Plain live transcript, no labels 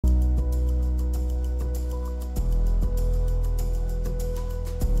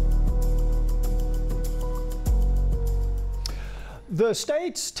The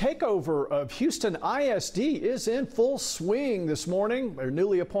state's takeover of Houston ISD is in full swing this morning. Their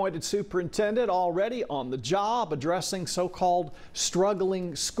newly appointed superintendent already on the job addressing so-called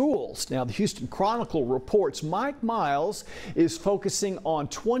struggling schools. Now, the Houston Chronicle reports Mike Miles is focusing on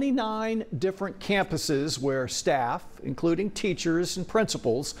 29 different campuses where staff, including teachers and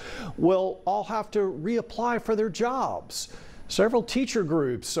principals, will all have to reapply for their jobs. Several teacher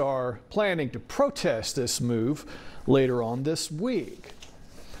groups are planning to protest this move later on this week.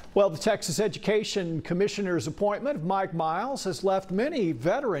 Well, the Texas Education Commissioner's appointment of Mike Miles has left many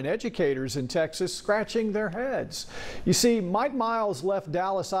veteran educators in Texas scratching their heads. You see, Mike Miles left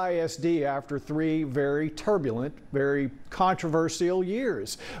Dallas ISD after 3 very turbulent, very controversial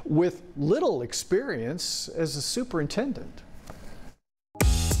years with little experience as a superintendent.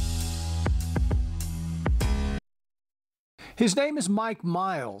 His name is Mike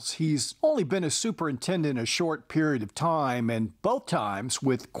Miles. He's only been a superintendent a short period of time, and both times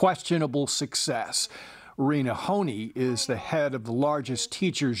with questionable success. Rena Honey is the head of the largest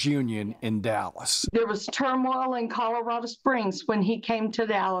teachers union in Dallas. There was turmoil in Colorado Springs when he came to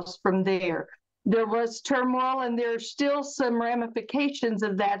Dallas from there. There was turmoil, and there's still some ramifications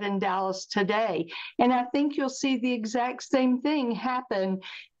of that in Dallas today. And I think you'll see the exact same thing happen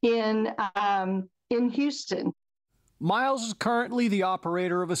in Houston. Miles is currently the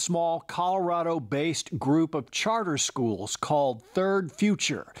operator of a small Colorado-based group of charter schools called Third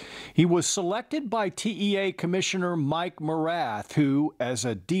Future. He was selected by TEA Commissioner Mike Miles, who, as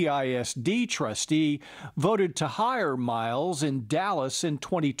a DISD trustee, voted to hire Miles in Dallas in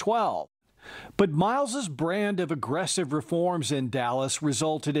 2012. But Miles's brand of aggressive reforms in Dallas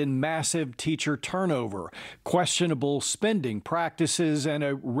resulted in massive teacher turnover, questionable spending practices, and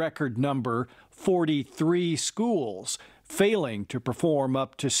a record number, 43 schools, failing to perform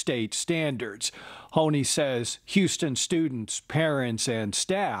up to state standards. Honey says Houston students, parents, and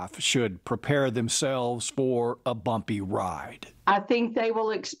staff should prepare themselves for a bumpy ride. I think they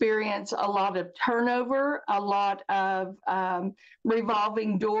will experience a lot of turnover, a lot of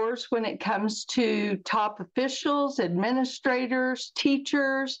revolving doors when it comes to top officials, administrators,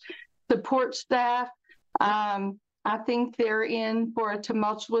 teachers, support staff. I think they're in for a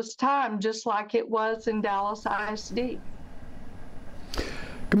tumultuous time, just like it was in Dallas ISD.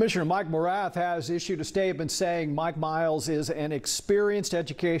 Commissioner Mike Miles has issued a statement saying Mike Miles is an experienced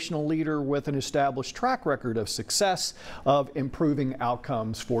educational leader with an established track record of success of improving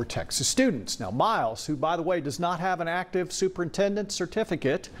outcomes for Texas students. Now, Miles, who by the way does not have an active superintendent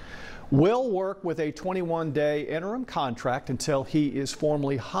certificate, will work with a 21-day interim contract until he is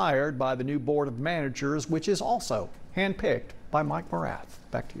formally hired by the new Board of Managers, which is also handpicked by Mike Miles.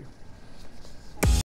 Back to you.